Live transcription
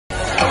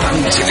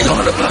musically on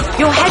at the bloke.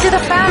 You're head of the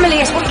family,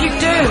 it's what you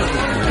do.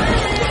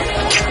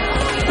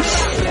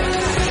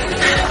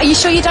 Are you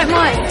sure you don't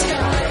mind?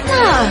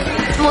 No,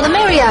 more the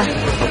merrier,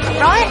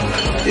 right?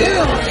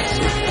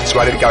 Yeah. It's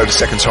ready to go the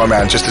second time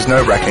round, just as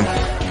nerve-wracking.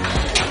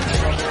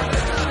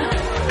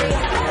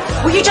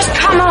 Will you just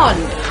come on?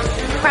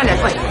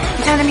 Brandon, wait,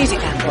 you turn the music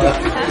down.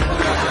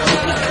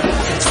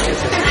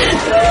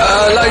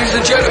 Ladies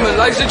and gentlemen, I'd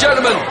like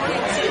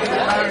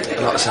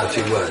to say a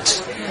few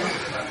words.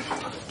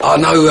 I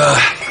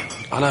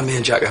know me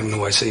and Jack haven't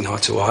always seen eye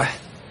to eye,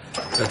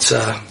 but,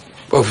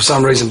 well, for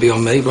some reason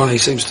beyond me, Ronnie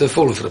seems to have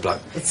fallen for the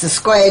bloke. It's a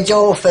square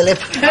jaw, Philip.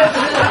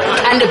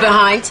 And the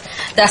behind.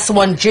 That's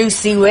one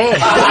juicy way. Well,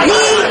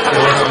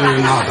 I don't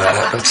really know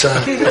about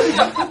that,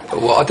 but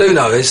what I do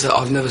know is that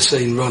I've never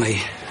seen Ronnie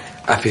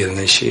happier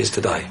than she is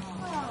today.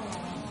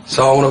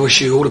 So I want to wish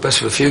you all the best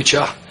for the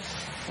future,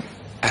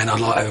 and I'd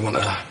like everyone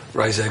to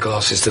raise their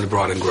glasses to the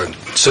bride and groom.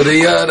 So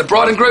the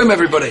bride and groom,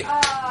 everybody.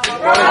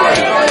 Bride and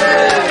groom.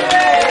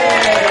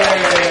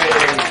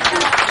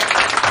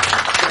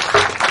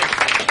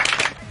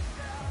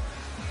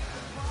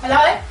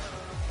 Hello?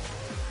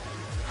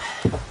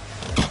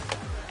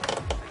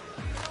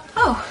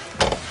 Oh.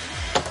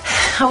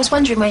 I was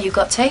wondering where you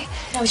got to.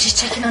 I was just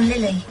checking on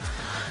Lily.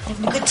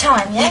 Having a good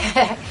time,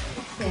 yeah?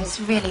 Yeah, it's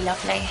really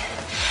lovely.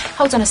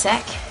 Hold on a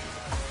sec.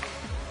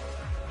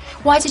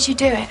 Why did you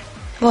do it?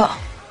 What?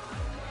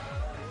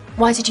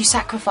 Why did you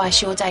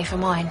sacrifice your day for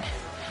mine?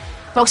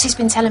 Roxy's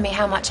been telling me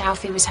how much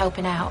Alfie was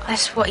helping out.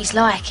 That's what he's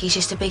like. He's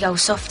just a big old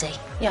softie.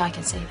 Yeah, I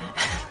can see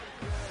that.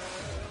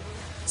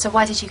 So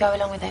why did you go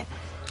along with it?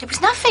 It was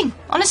nothing,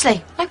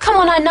 honestly. No, come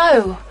on, I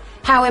know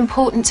how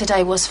important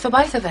today was for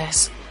both of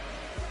us.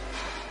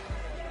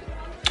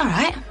 All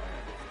right.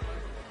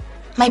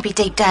 Maybe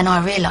deep down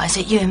I realise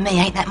that you and me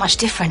ain't that much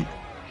different.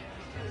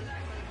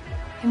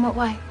 In what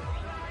way?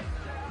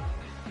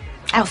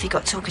 Alfie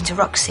got talking to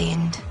Roxy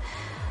and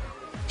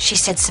she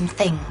said some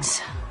things.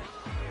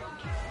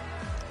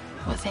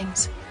 What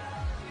things?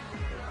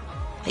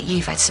 That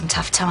you've had some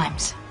tough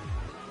times.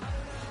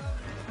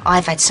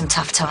 I've had some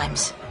tough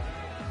times.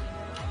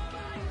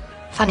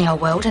 Funny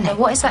old world, isn't it? Now,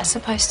 what is that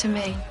supposed to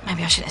mean?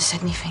 Maybe I shouldn't have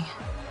said anything.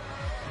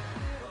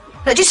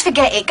 Look, just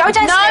forget it. Go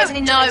downstairs and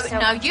enjoy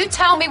yourself. No, you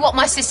tell me what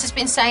my sister's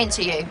been saying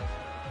to you.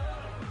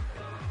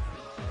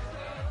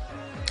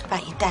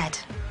 About your dad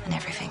and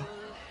everything.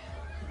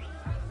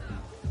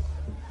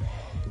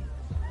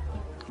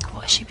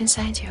 What has she been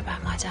saying to you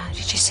about my dad?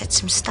 She just said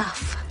some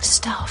stuff.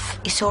 Stuff?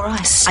 It's all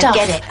right. Stuff.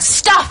 I get it.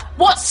 Stuff?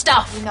 What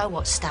stuff? You know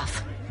what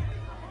stuff.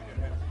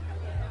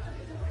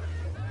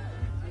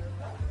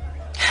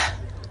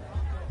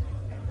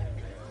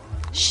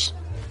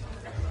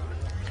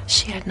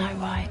 She had no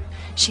right.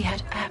 She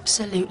had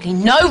absolutely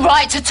no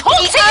right to talk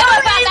to you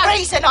about that. The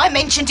reason I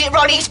mentioned it,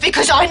 Ronnie, is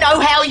because I know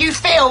how you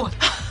feel.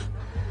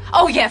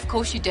 Oh, yeah, of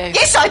course you do.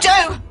 Yes, I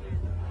do.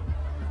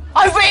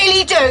 I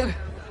really do.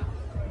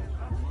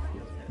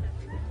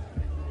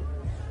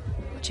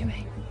 What do you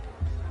mean?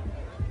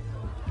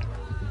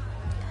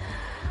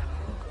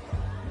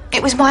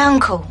 It was my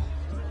uncle,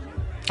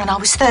 and I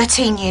was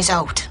 13 years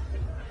old.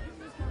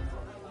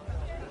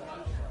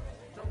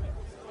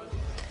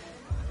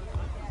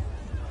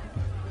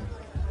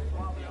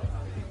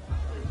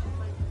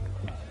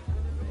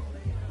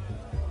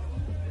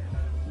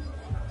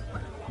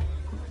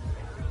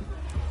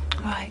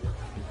 Right.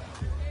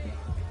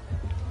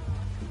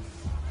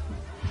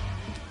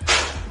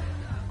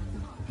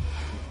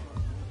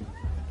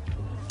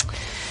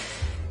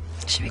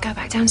 Should we go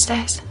back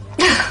downstairs?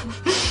 Yeah.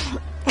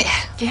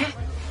 Yeah?